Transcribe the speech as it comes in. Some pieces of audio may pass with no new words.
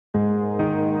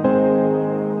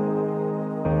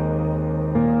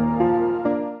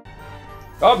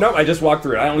Oh, no, I just walked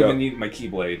through it. I don't even need my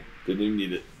Keyblade. Didn't even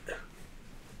need it.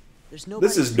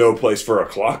 This is no place for a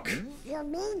clock. You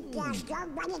mean there's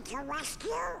nobody to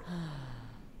rescue?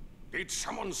 Did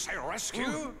someone say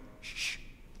rescue? Shh.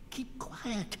 Keep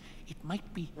quiet. It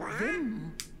might be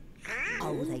them.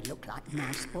 Oh, they look like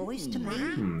nice boys to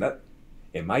me.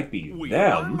 It might be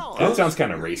them. That sounds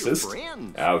kind of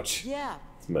racist. Ouch. Yeah.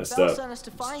 It's messed Belle up. sent us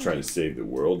to find Just trying you. to save the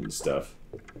world and stuff.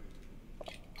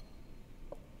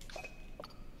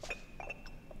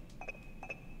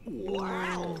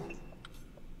 Wow.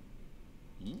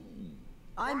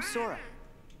 I'm Sora.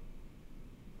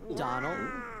 Donald.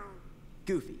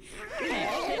 Goofy.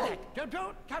 I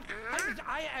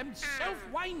am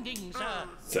self-winding, sir.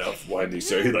 Self-winding,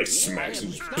 so he like smacks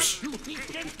him.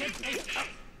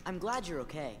 I'm glad you're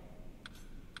okay.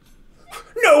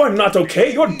 No, I'm not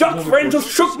okay. Your duck friend just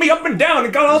shook me up and down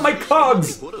and got all my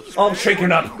cogs all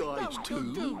shaken up.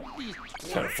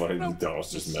 It's kind of funny that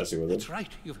Donald's just messing with That's him. right,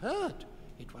 you've heard.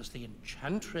 It was the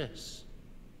Enchantress.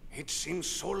 It seems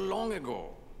so long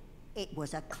ago. It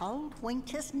was a cold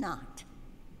winter's night.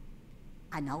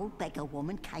 An old beggar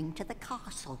woman came to the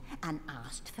castle and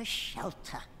asked for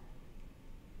shelter.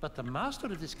 But the master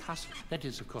of this castle, that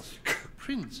is, of course, the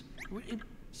prince.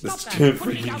 Stop This that! kid Put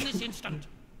me freaking- down this instant!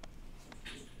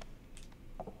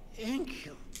 Thank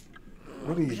you.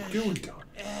 What are you doing,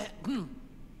 Don?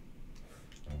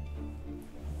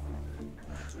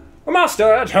 The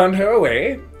master turned her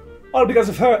away, all because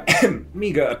of her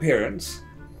meager appearance.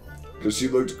 Because she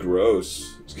looked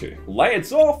gross. Just kidding. Why,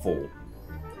 it's awful.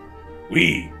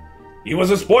 He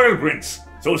was a spoiled prince,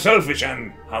 so selfish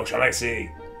and, how shall I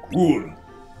say, cruel.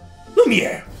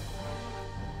 Lumiere!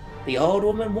 The old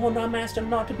woman warned our master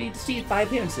not to be deceived by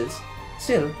appearances.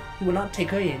 Still, he will not take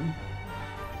her in.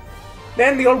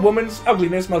 Then the old woman's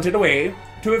ugliness melted away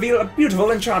to reveal a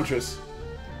beautiful enchantress.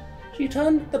 She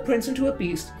turned the prince into a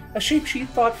beast, a shape she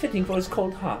thought fitting for his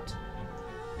cold heart.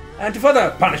 And to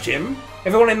further punish him,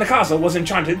 everyone in the castle was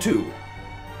enchanted too.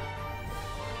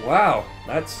 Wow,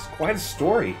 that's quite a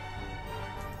story.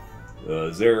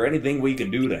 Is there anything we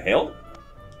can do to help?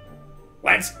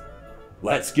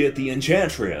 Let's get the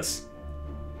enchantress.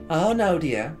 Oh no,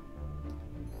 dear.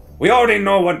 We already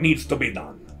know what needs to be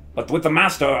done, but with the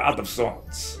master out of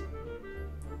sorts.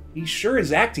 He sure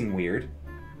is acting weird.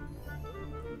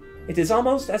 It is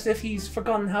almost as if he's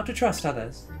forgotten how to trust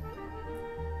others.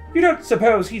 You don't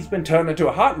suppose he's been turned into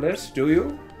a heartless, do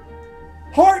you?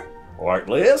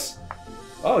 Heartless?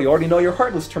 Oh, you already know your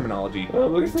heartless terminology. Oh,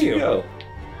 look at you go.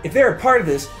 If they're a part of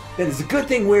this, then it's a good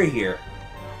thing we're here.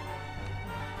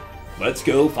 Let's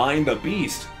go find the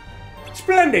beast.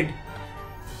 Splendid!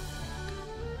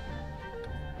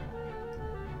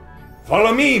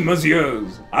 Follow me,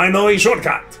 messieurs. I know a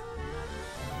shortcut.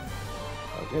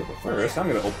 Okay, but first I'm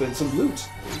gonna open some loot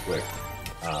really quick.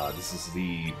 This is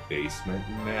the basement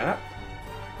map,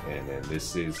 and then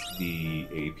this is the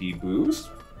AP boost.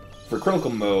 For critical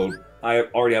mode, I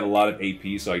already have a lot of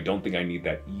AP, so I don't think I need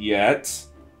that yet.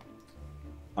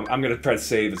 I'm gonna try to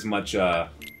save as much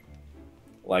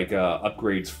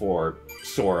upgrades for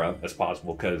Sora as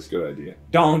possible, because Good idea.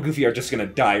 Donald and Goofy are just gonna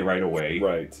die right away.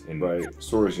 Right, And- right.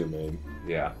 Sora's your main.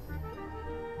 Yeah.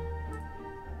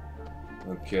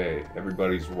 Okay,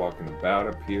 everybody's walking about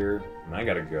up here, and I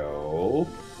gotta go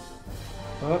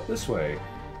up this way.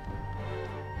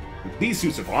 These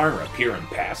suits of armor appear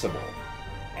impassable.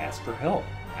 Ask for help.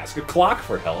 Ask a clock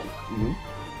for help.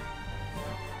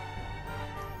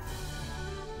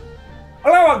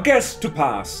 Allow our guests to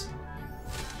pass.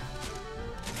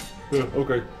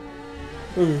 Okay.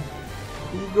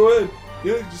 Go ahead.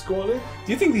 Yeah, just go on in.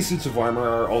 Do you think these suits of armor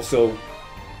are also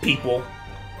people?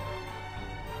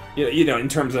 You know, in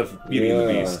terms of Beauty and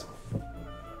the Yeah. Beast.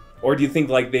 Or do you think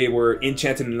like they were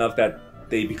enchanted enough that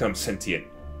they become sentient?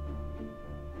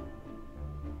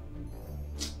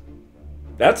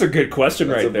 That's a good question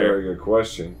That's right a there. very good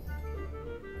question.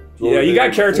 Yeah, you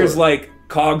got characters before. like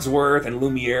Cogsworth and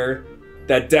Lumiere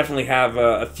that definitely have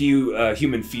a few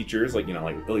human features, like, you know,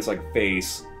 like at least like a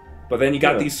face. But then you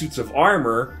got these suits of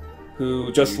armor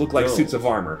who just look like suits of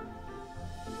armor.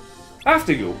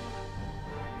 After you.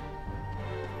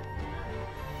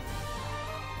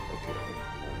 Okay.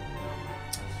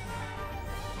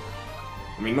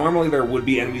 I mean, normally there would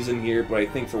be enemies in here, but I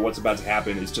think for what's about to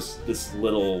happen, it's just this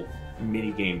little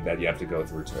mini game that you have to go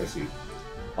through. So I see.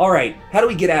 All right, how do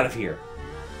we get out of here?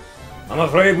 I'm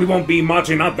afraid we won't be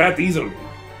marching out that easily.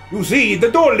 You see, the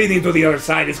door leading to the other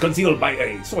side is concealed by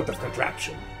a sort of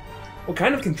contraption. What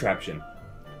kind of contraption?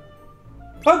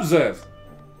 Observe.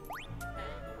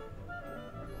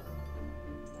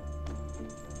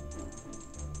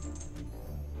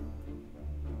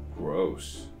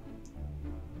 Gross.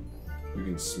 You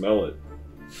can smell it.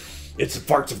 It's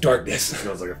farts of darkness. It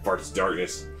smells like a fart's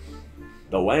darkness.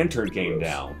 The lantern came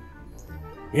down.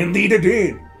 Indeed it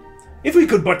did. If we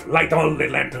could but light all the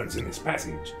lanterns in this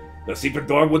passage, the secret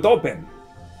door would open.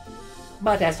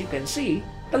 But as you can see,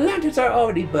 the lanterns are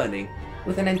already burning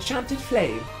with an enchanted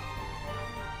flame.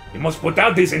 We must put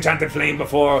out this enchanted flame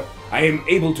before I am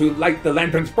able to light the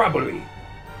lanterns properly.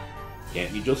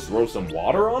 Can't you just throw some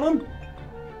water on them?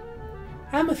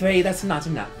 I'm afraid that's not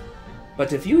enough.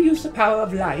 But if you use the power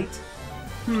of light...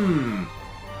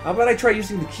 How about I try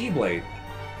using the Keyblade?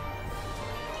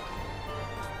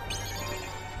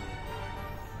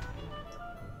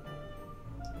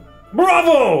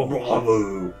 Bravo!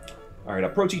 Bravo! Alright,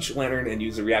 approach each lantern and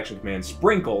use the reaction command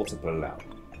Sprinkle to put it out.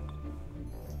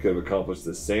 Could have accomplished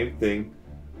the same thing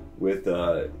with,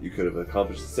 you could have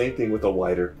accomplished the same thing with a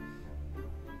lighter.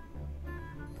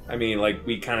 I mean, like,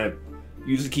 we kind of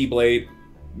use the Keyblade,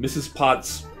 Mrs.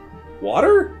 Potts'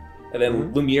 water, and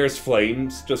then Lumiere's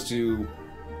flames just to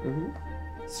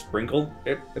sprinkle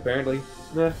it, apparently.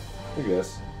 Nah, I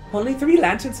guess. Only 3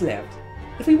 lanterns left.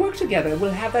 If we work together,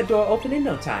 we'll have that door open in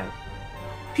no time.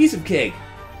 Piece of cake.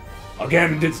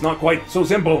 Again, it's not quite so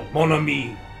simple, mon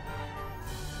ami.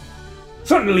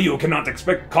 Certainly you cannot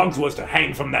expect Cogsworth to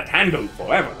hang from that handle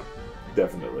forever.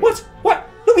 Definitely. What? What?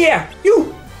 Lumiere,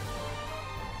 you!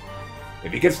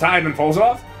 If he gets tired and falls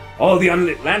off, all the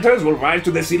unlit lanterns will rise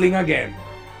to the ceiling again.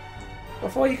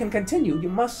 Before you can continue, you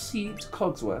must see to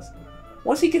Cogsworth.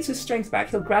 Once he gets his strength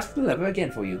back, he'll grasp the lever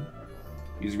again for you.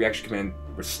 Use the reaction command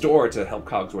Restore to help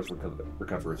Cogsworth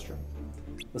recover his strength.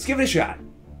 Let's give it a shot.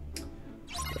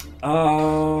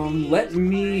 Let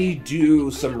me do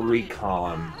some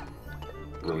recon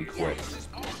really quick.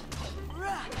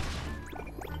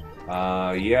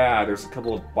 Yeah, there's a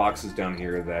couple of boxes down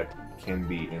here that can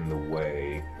be in the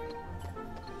way.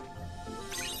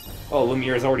 Oh,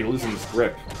 Lumiere is already losing his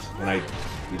grip, and I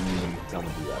didn't even tell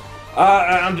him to do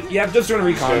that. Yeah, I'm just doing a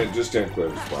recon. Just stand clear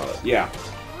of the spot. Yeah.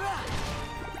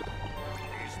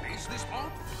 Is this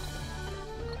one?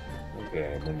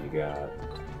 Okay, and then you got up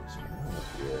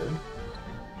here.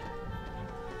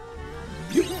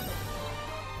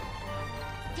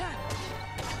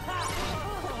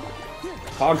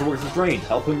 Cogsworth is drained.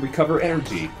 Help him recover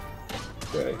energy.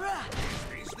 Okay.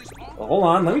 Well, hold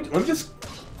on. Let me just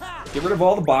get rid of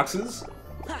all the boxes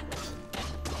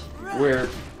where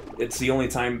it's the only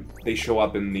time they show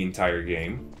up in the entire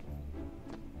game.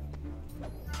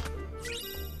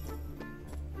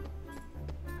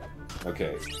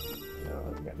 Okay.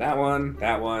 We got that one.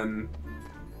 That one.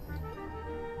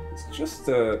 It's just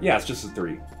yeah, it's just a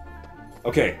 3.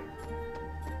 Okay.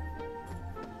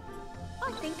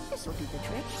 I think this will do the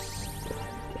trick.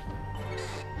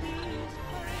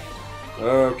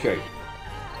 Okay.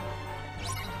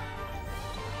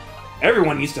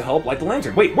 Everyone needs to help light the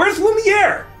lantern. Wait, where's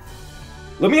Lumiere?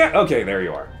 Lumiere? Okay, there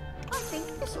you are. I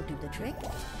think this will do the trick.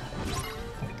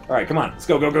 Alright, come on. Let's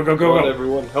go, go, go, go, Come go, on, go.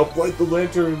 everyone, help light the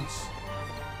lanterns.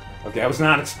 Okay, I was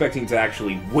not expecting to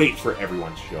actually wait for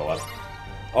everyone to show up.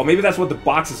 Oh, maybe that's what the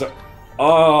boxes are.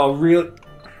 Oh, really?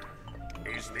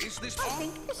 Is this I one?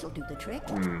 think this will do the trick.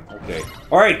 Okay.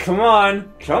 Alright, come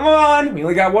on. Come on. We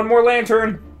only got one more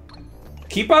lantern.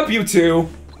 Keep up, you two.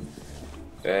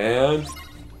 And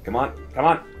Come on. Come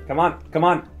on. Come on. Come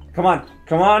on. Come on.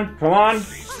 Come on. Come on.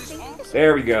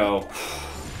 There we go.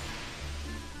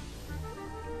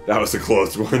 that was a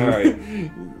close one. All right.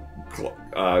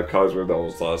 Cogsworth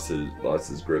almost lost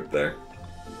his grip there.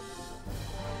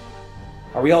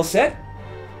 Are we all set?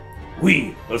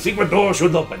 We, the secret door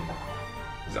should open now.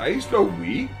 Is that how you spell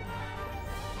we?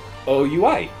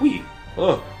 O-U-I. We.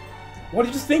 Huh. What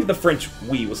did you think the French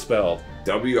we was spelled?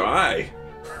 W-I.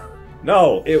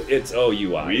 No, it's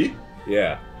O-U-I. We?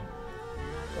 Yeah.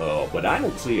 Oh, but I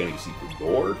don't see any secret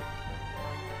door.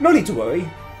 No need to worry.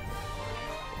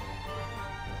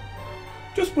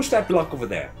 Just push that block over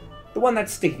there. The one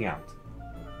that's sticking out.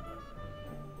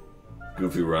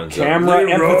 Goofy runs Camera up.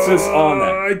 emphasis on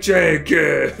that. Leroy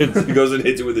Jenkins. He goes and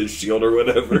hits it with his shield or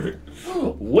whatever.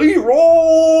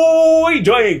 Leroy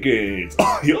Jenkins.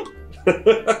 Got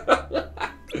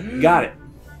it.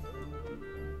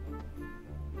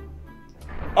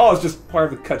 Oh, it's just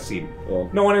part of the cutscene. Oh.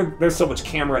 No wonder there's so much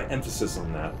camera emphasis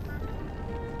on that.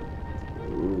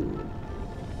 Ooh.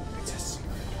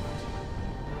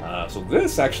 So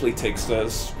this actually takes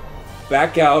us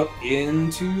back out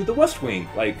into the West Wing,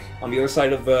 like on the other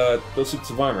side of those suits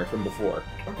of armor from before.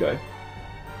 Okay.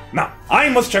 Now, I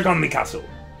must check on the castle.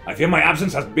 I fear my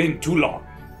absence has been too long.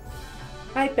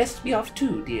 I'd best be off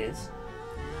too, dears.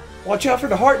 Watch out for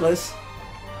the Heartless.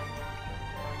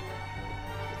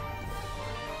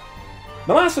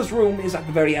 The master's room is at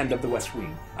the very end of the west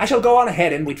wing. I shall go on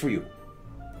ahead and wait for you.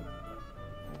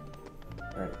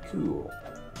 Alright, cool.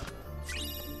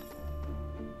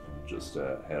 Just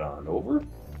head on over.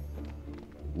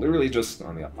 Literally just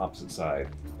on the opposite side.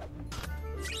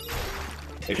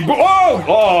 If you go,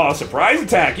 oh, surprise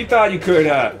attack! You thought you could,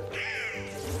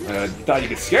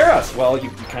 scare us. Well, you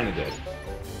kind of did.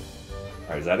 All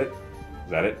right, is that it?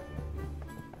 Is that it?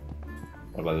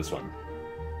 What about this one?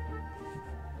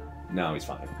 No, he's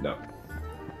fine. No.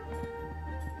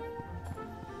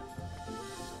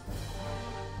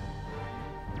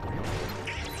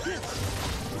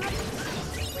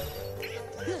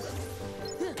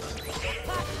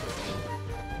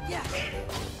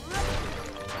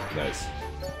 Nice.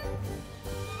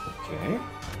 Okay.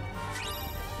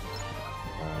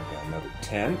 Got another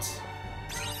tent.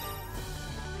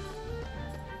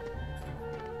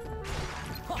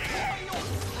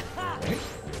 Okay.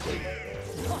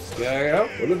 This guy out.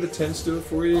 What do the tents do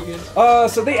for you again?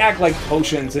 So they act like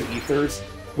potions and ethers,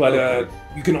 but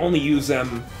you can only use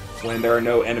them when there are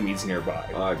no enemies nearby.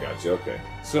 Oh, I got you. Okay.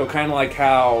 So kind of like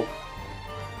how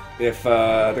if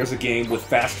there's a game with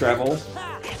fast travel,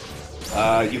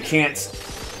 you can't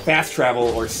fast travel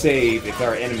or save if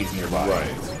there are enemies nearby.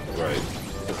 Right.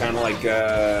 So kind of like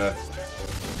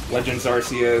Legends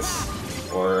Arceus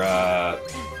or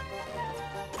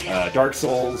Dark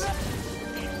Souls.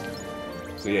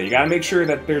 So yeah, you gotta make sure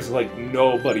that there's like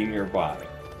nobody nearby.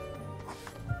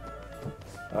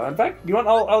 In fact, you know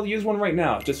what? I'll use one right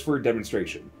now just for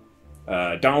demonstration.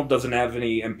 Donald doesn't have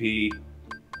any MP.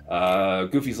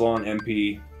 Goofy's low on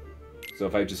MP. So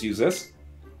if I just use this.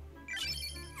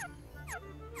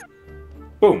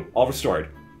 Boom! All restored.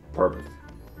 Perfect.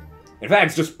 In fact,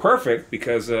 it's just perfect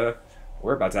because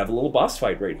we're about to have a little boss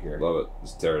fight right here. Love it.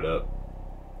 Just tear it up.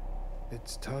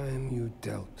 It's time you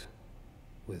dealt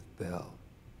with Belle.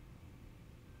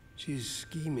 She's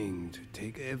scheming to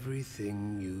take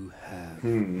everything you have.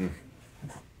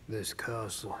 This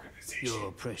castle,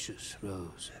 your precious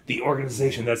Rose. The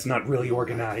organization that's not really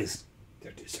organized.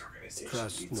 They're disorganization.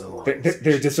 Trust no one.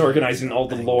 They're disorganizing all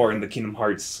the lore in the Kingdom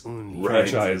Hearts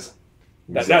franchise.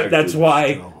 That's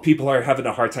why people are having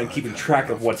a hard time keeping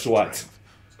track of what's what.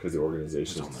 Because the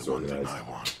organization is disorganized.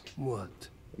 What?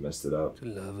 They messed it up. To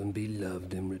love and be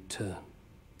loved in return.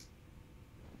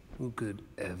 Who could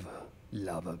ever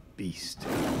love a beast?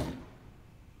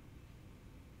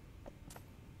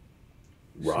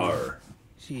 Rawr.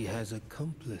 She has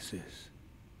accomplices.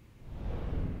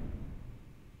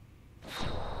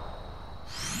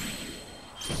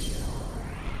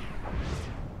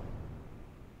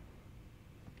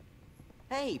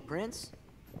 Hey, Prince.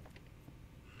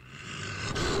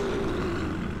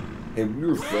 Hey, we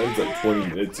were friends like 20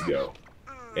 minutes ago.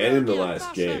 And in the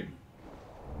last game.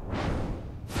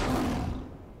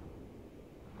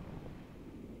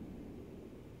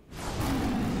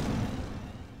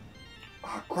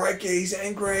 Oh, crikey, he's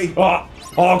angry!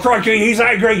 Oh, crikey, he's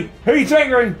angry! He's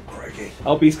angry! Crikey.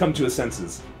 LB's come to his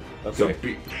senses.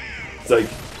 Okay. It's like...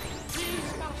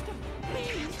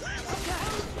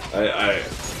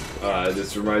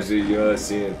 this reminds me, you know that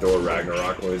scene in Thor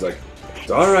Ragnarok when he's like,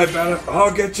 alright, Banner,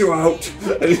 I'll get you out.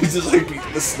 And he's just like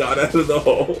beating the snot out of the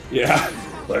hole. Yeah.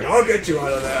 Like, I'll get you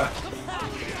out of there.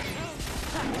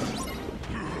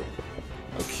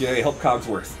 Okay, help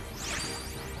Cogsworth.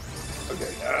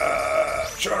 Okay,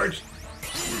 charge.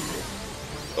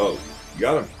 Oh, you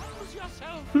got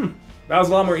him. That was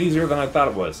a lot more easier than I thought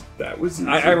it was. That was easy.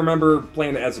 I remember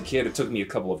playing it as a kid. It took me a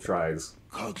couple of tries.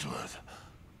 Cogsworth.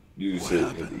 You just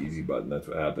hit the easy button, that's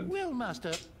what happened. Well,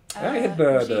 Master. I hit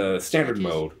the standard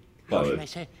mode, What should I but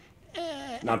say?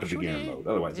 not the beginner mode.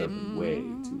 Otherwise, that'd be way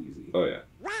too easy. Oh, yeah.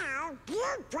 Well,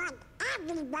 you put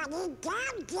everybody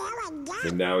down there and down.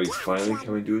 And now he's finally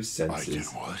coming to his I did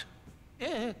senses. what?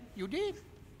 You did?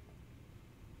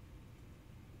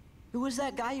 Who was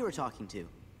that guy you were talking to?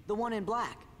 The one in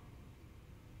black.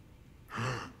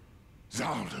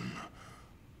 Zaldin.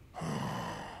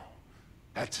 Oh,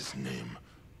 that's his name.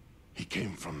 He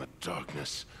came from the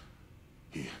darkness.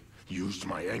 He used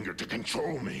my anger to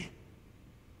control me.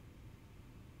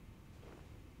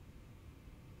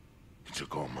 He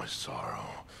took all my sorrow,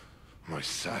 my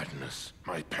sadness,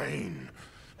 my pain,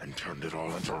 and turned it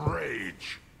all into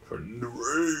rage.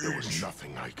 There was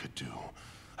nothing I could do.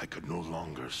 I could no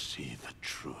longer see the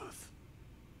truth.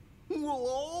 Well,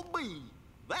 I'll be.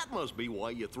 That must be why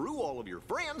you threw all of your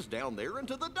friends down there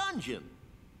into the dungeon.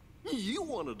 You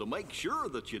wanted to make sure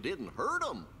that you didn't hurt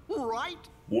them, right?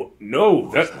 What?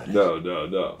 No, No.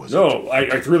 no.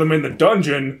 I threw them in the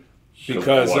dungeon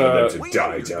Because, I wanted them to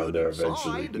die down there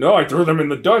eventually. No, I threw them in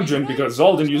the dungeon because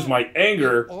Zaldin used my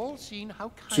anger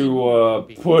to,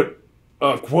 put,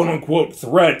 quote-unquote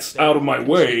threats out of my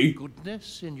way.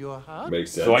 Goodness in your heart.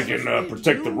 Makes sense. So I can,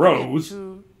 protect the rose.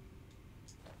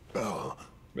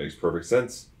 Makes perfect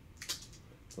sense.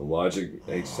 The logic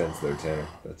makes sense there, Tanner.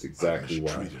 That's exactly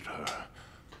why.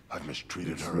 I've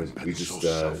mistreated her and We been just, so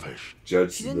selfish.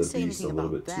 judged didn't the say beast a anything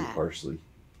little about bit too that. harshly.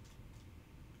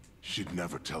 She'd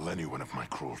never tell anyone of my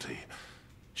cruelty.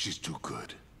 She's too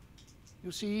good.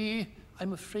 You see,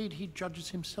 I'm afraid he judges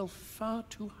himself far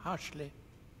too harshly.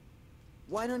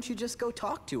 Why don't you just go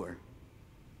talk to her?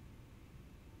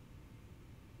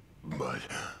 But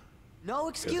No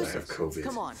excuses. have COVID.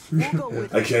 Come on, we'll go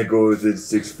with I you. can't go within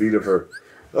 6 feet of her.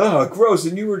 Oh, gross!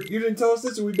 And you didn't tell us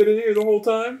this, and we've been in here the whole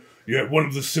time. Yeah, one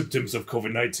of the symptoms of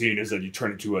COVID-19 is that you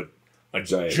turn into a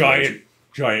Giant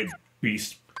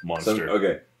beast monster.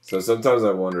 Okay, so sometimes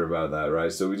I wonder about that,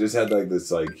 right? So we just had like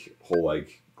this like whole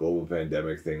like global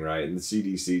pandemic thing, right? And the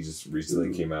CDC just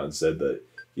recently came out and said that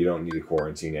you don't need to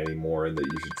quarantine anymore, and that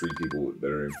you should treat people that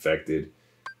are infected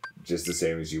just the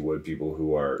same as you would people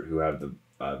who have the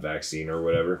vaccine or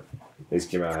whatever. They just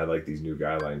came out and had like these new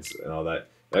guidelines and all that.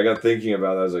 And I got thinking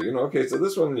about that. I was like, okay, so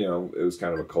this one, it was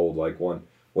kind of a cold like one.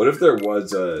 What if there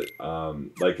was a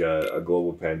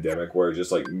global pandemic where it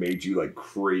just like made you like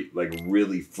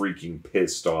really freaking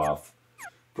pissed off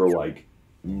for like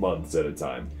months at a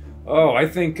time? Oh, I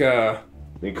think. I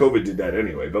mean, COVID did that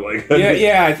anyway, but like.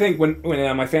 yeah. I think when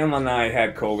my family and I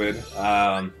had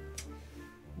COVID,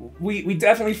 we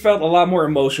definitely felt a lot more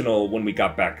emotional when we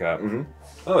got back up. Mm-hmm.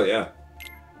 Oh yeah,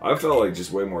 I felt like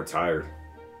just way more tired.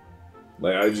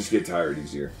 Like I just get tired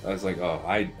easier. I was like, oh,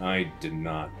 I did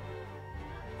not.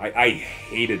 I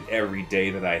hated every day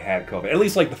that I had COVID. At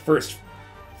least like the first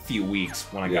few weeks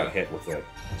when I got hit with it.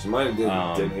 So mine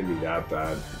didn't hit me that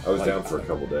bad. I was down for a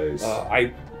couple days.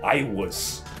 I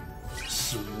was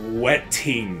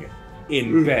sweating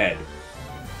in bed,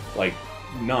 like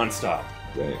nonstop.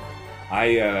 Dang.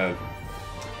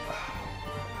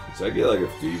 So I get like a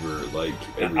fever like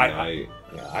every night.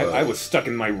 I was stuck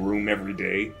in my room every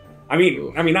day. I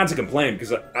mean, not to complain,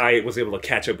 because I was able to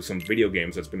catch up with some video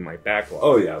games. That's been my backlog.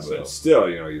 Oh yeah, but still,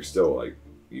 you're still like,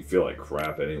 you feel like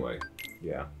crap anyway.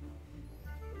 Yeah.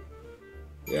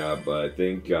 Yeah, but I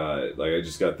think, like, I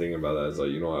just got thinking about that. It's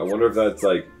like, I wonder if that's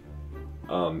like,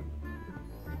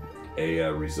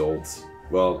 a result.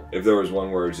 Well, if there was one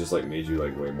where it just like made you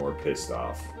like way more pissed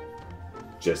off,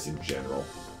 just in general.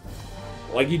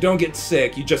 Like you don't get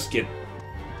sick, you just get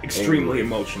extremely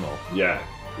emotional. Yeah.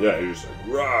 Yeah, you're just like,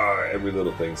 rah, every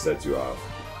little thing sets you off.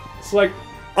 It's like,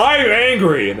 I'm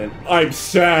angry, and then I'm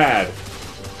sad.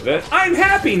 And then I'm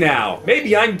happy now.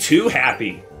 Maybe I'm too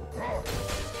happy.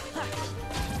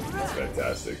 That's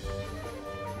fantastic.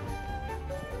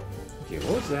 Okay,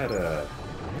 what was that,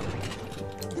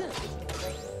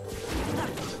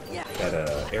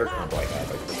 air combo I had,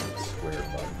 like the square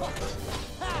button.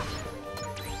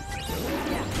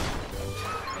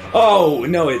 Oh,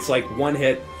 no, it's like one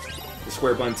hit, the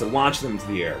square button to launch them into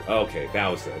the air. Okay, that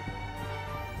was it.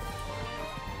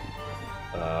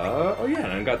 Oh yeah,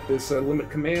 and I got this limit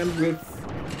command with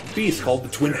Beast called the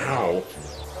Twin Howl.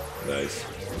 Nice.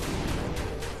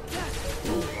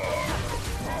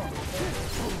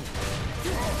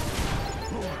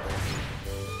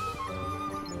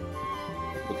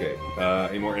 Okay,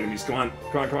 any more enemies? Come on,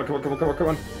 come on, come on, come on, come on, come on, come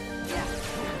on.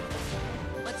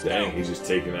 Dang, he's just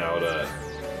taking out,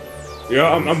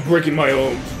 Yeah, I'm breaking my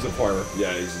own piece of armor.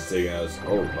 Yeah, he's just taking out his...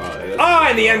 Oh, wow. Ah,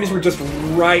 and the enemies were just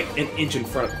right an inch in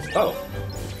front of me. Oh.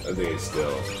 I think it's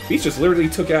still... Beast just literally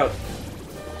took out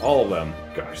all of them.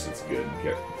 Gosh, that's good.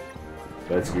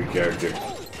 That's a good character.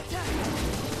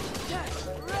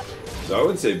 So I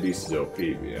wouldn't say Beast is OP, but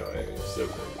it's still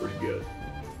pretty good.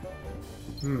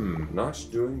 Not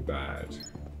doing bad.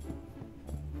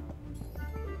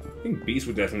 I think Beast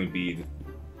would definitely be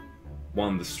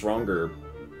one of the stronger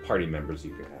party members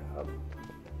you could have.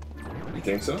 You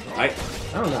think so? I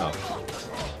don't know.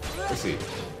 Let's see.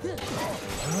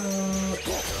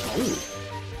 Ooh.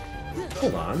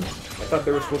 Hold on. I thought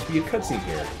there was supposed to be a cutscene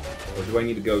here. Or do I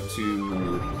need to go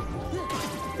to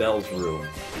Belle's room?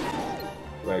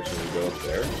 Do I actually go up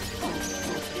there?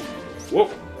 Whoa!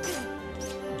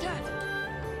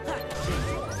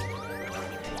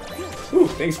 Ooh,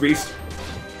 thanks, Beast.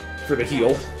 For the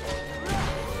heal.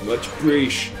 Much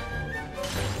appreciated.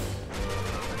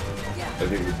 I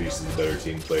think the Beast is a better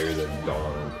team player than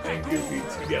Donald and Goofy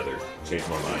together. Changed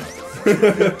my mind.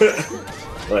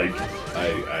 Like,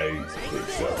 I think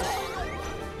so.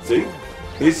 See?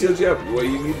 He sealed you up. Well,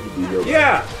 you needed to be real.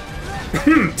 Yeah!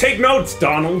 Take notes,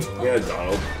 Donald! Yeah,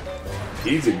 Donald.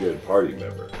 He's a good party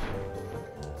member.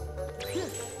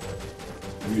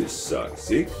 You just suck.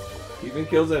 See? He even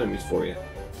kills enemies for you.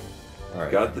 All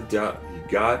right. Got the job. You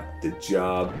got the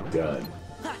job done.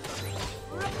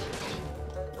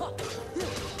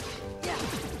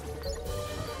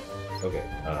 Okay.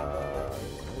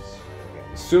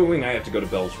 Assuming I have to go to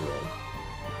Belle's room.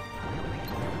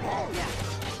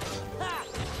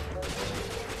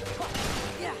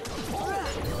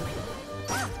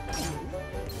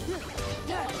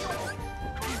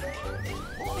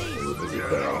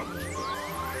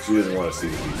 She doesn't want to see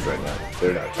the beast right now.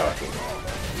 They're not talking.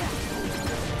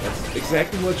 That's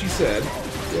exactly what she said.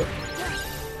 Yep.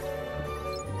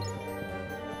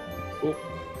 Oh.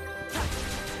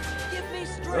 Give me Oh,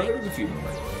 strength. there was a few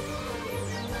more.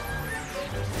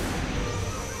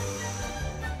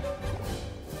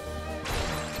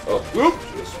 Oh, whoop!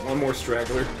 Just one more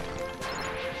straggler.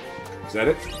 Is that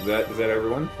it? Is that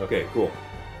everyone? Okay, cool.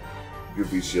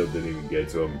 Goofy's shield didn't even get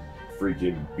to him.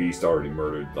 Freaking beast already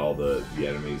murdered all the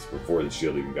enemies before the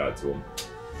shield even got to him.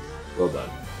 Well done.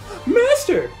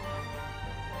 Master!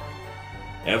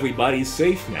 Everybody's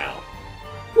safe now.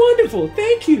 Wonderful,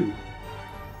 thank you.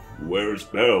 Where's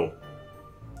Belle?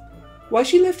 Why,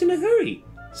 she left in a hurry.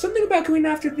 Something about going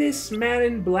after this man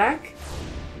in black?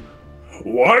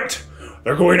 What?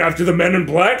 They're going after the men in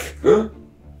black? Huh?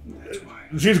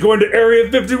 She's going to Area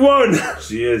 51!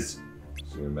 She is.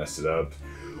 She's gonna mess it up.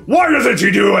 Why doesn't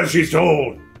she do as she's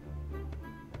told?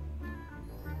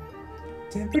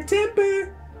 Temper,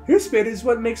 temper. Her spirit is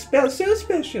what makes Belle so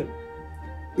special.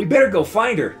 We better go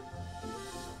find her.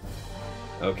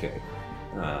 Okay.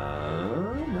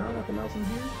 No, nothing else in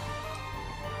here?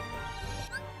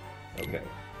 Okay.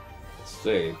 Let's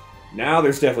save. Now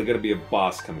there's definitely going to be a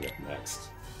boss coming up next.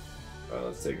 Alright,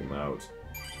 let's take him out.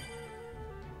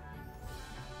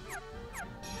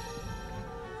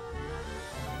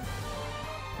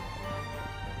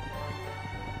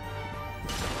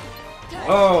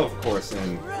 Oh, of course,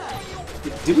 and...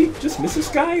 Did we just miss this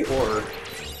guy, or...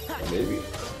 Maybe?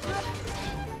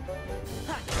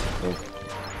 Oh.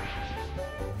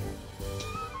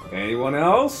 Anyone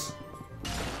else?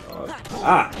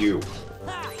 You.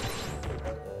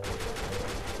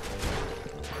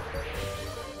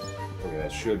 Okay,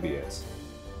 that should be it.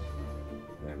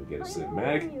 And we get a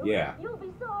cinematic. Yeah. You'll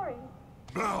be sorry.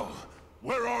 Belle,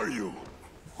 where are you?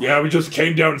 Yeah, we just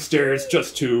came downstairs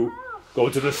just to go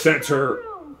to the center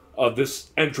of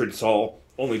this entrance hall,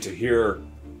 only to hear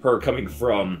her coming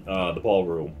from the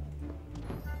ballroom.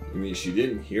 You mean she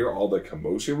didn't hear all the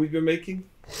commotion we've been making?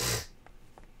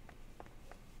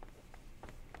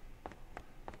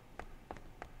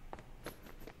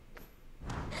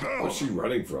 What's she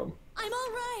running from? I'm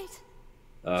all right.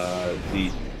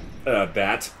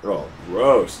 Bat. Oh,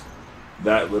 gross.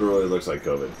 That literally looks like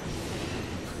COVID.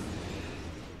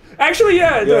 Actually,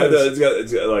 yeah, it does.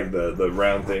 It's got like the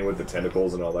round thing with the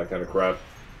tentacles and all that kind of crap.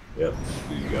 Yep,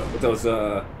 there you go. With those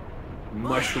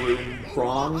mushroom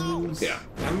prongs. Yeah,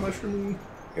 and mushroomy.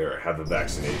 Here, have a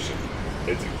vaccination.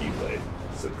 It's a keyblade.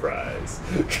 Surprise.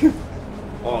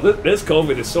 Oh, this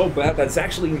COVID is so bad that it's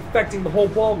actually infecting the whole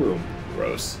ballroom.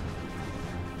 Gross.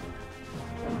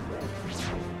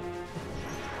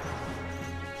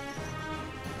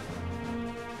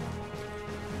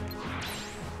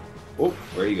 Oh,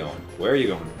 where are you going? Where are you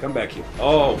going? Come back here.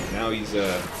 Oh, now he's,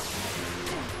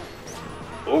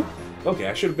 Oh, okay,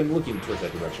 I should have been looking towards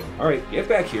that direction. Alright, get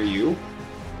back here, you.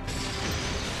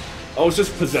 Oh, it's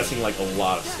just possessing, like, a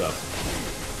lot of stuff.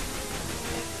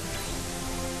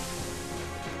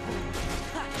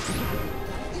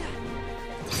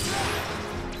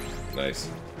 Nice.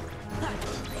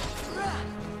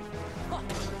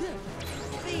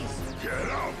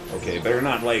 Okay, better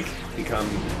not, like, become...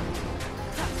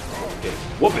 Okay,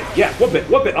 whoop it! Yeah, whoop it!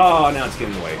 Whoop it! Oh, now it's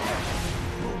getting away.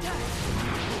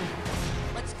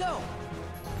 Let's go.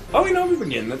 Oh, we know we're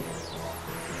beginning it.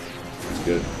 It's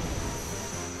good.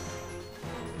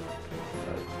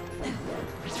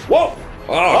 Whoa!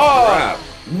 Oh, crap!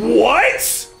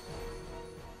 What?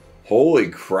 Holy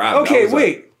crap! Okay,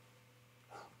 wait.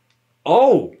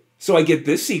 Oh, so I get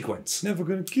this sequence. Never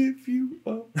gonna give you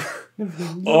up.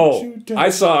 Oh, I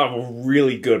saw a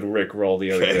really good Rickroll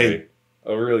the other day.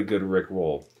 A really good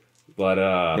Rickroll. But,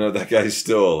 No, that guy's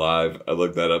still alive. I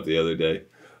looked that up the other day.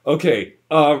 Okay,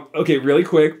 okay, really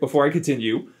quick, before I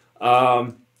continue.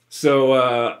 I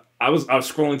was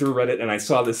scrolling through Reddit, and I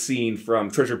saw this scene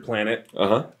from Treasure Planet,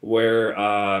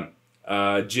 where,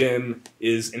 Jim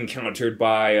is encountered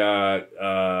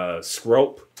by,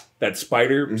 Scrope, that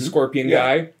spider, scorpion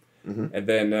guy. And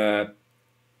then,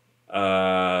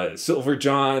 Silver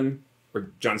John,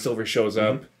 or John Silver shows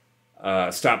up,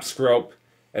 stops Scrope,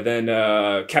 And then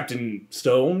Captain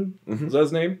Stone, is that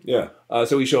his name? Yeah.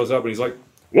 So he shows up and he's like,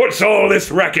 "What's all this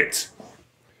racket?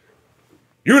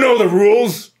 You know the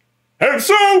rules, and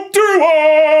so do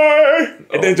I!"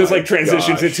 And then just like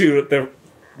transitions into the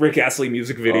Rick Astley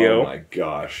music video. Oh my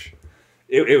gosh.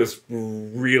 It was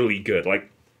really good.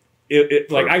 Like,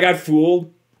 like I got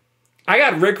fooled. I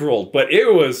got rickrolled, but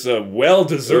it was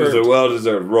well-deserved. It was a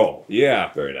well-deserved roll.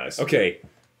 Yeah. Very nice. Okay.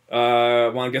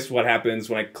 Well, guess what happens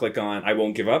when I click on I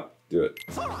Won't Give Up? Do it.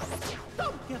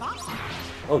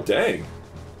 Oh, dang.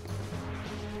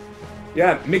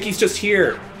 Yeah, Mickey's just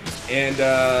here. And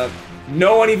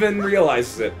no one even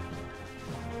realizes it.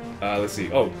 Let's see.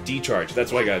 Oh, decharge.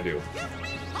 That's what I gotta do.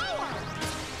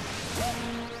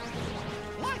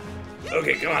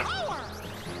 Okay, come on.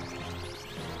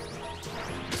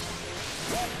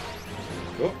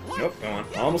 Oh, nope, come on.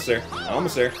 Almost there.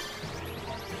 Almost there.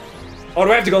 Oh,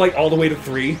 do I have to go, like, all the way to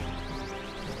 3?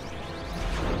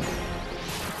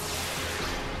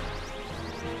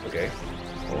 Okay.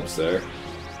 Almost there.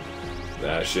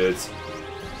 Nah, shit.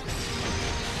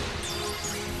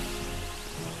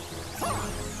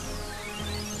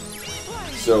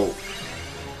 So,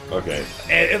 okay.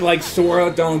 And like, Sora,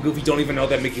 Donald, and Goofy don't even know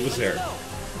that Mickey was there.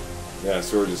 Yeah,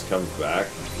 Sora just comes back.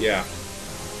 Yeah.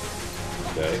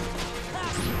 Okay.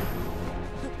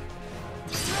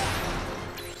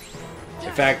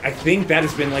 In fact, I think that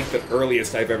has been like the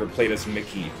earliest I've ever played as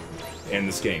Mickey in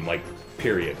this game, like,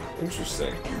 period.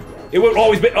 Interesting. It would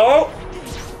always be— oh!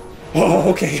 Oh,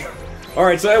 okay.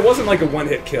 Alright, so it wasn't like a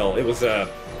one-hit kill. It was,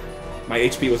 my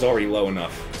HP was already low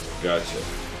enough. Gotcha.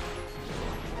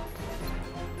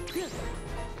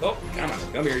 Oh, come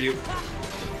on. Come here, you.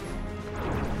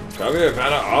 Come here,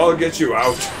 Vanna. I'll get you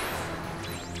out.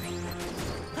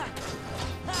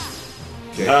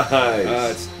 Okay.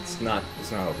 Nice. It's not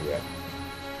over yet.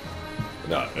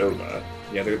 Not over.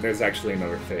 Yeah, there's actually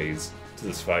another phase to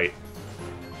this fight.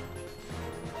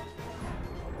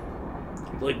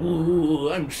 Like,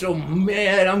 ooh, I'm so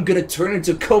mad, I'm gonna turn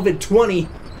into COVID-20.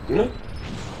 Hmm?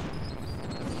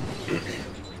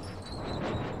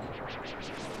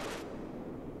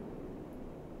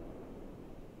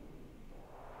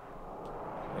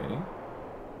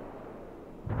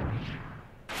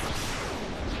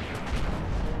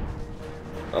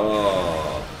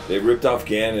 Oh, they ripped off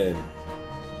Ganon.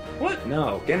 What?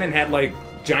 No, Ganon had, like,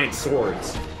 giant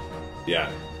swords.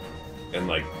 Yeah. And,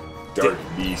 like, dark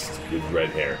beast with red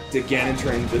hair. Did Ganon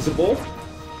turn invisible?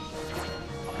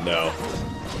 No.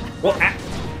 Well,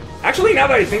 actually, now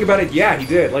that I think about it, yeah, he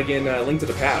did, like in Link to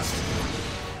the Past.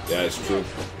 Yeah, it's true.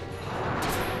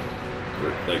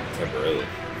 Like, temporarily.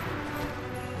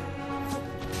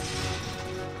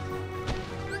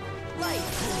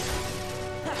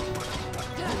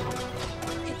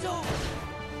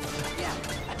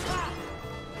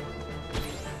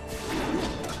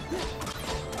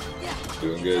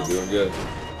 Doing good, doing good.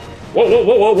 Whoa, whoa,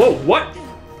 whoa, whoa, whoa, what?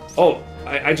 Oh,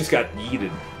 I just got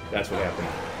yeeted. That's what happened.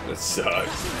 That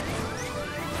sucks.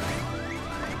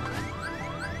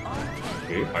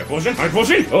 Okay, high potion, high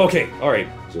potion! Oh, okay, alright.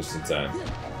 Just in time.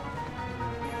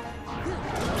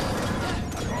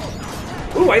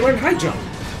 Ooh, I learned high jump.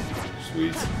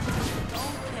 Sweet.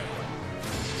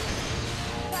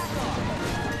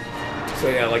 So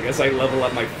yeah, like as I level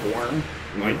up my form,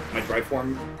 my dry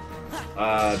form,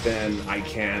 then I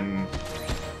can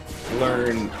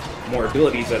learn more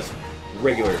abilities as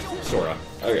regular Sora.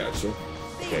 I got you.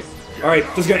 Okay. Alright,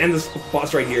 just gonna end this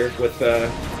boss right here with the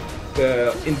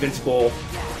invincible.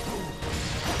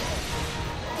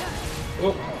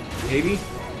 Oh, maybe?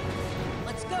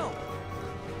 Let's go.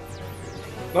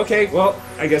 Okay, well,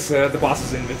 I guess the boss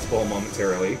is invincible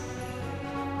momentarily.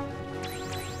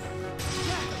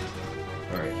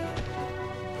 Alright.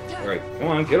 Alright, come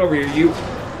on, get over here, you.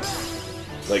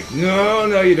 Like, no,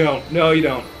 no you don't. No, you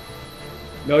don't.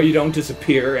 No, you don't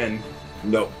disappear and...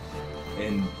 Nope.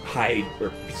 And hide or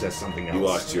possess something else. You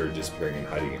lost your disappearing and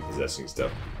hiding and possessing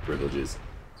stuff privileges.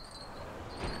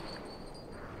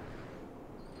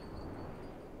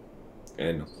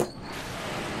 And...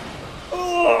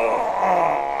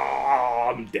 Oh,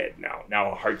 I'm dead now.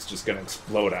 Now a heart's just gonna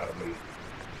explode out of me.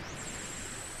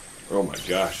 Oh my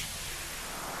gosh.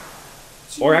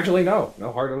 Or actually, no.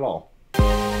 No heart at all.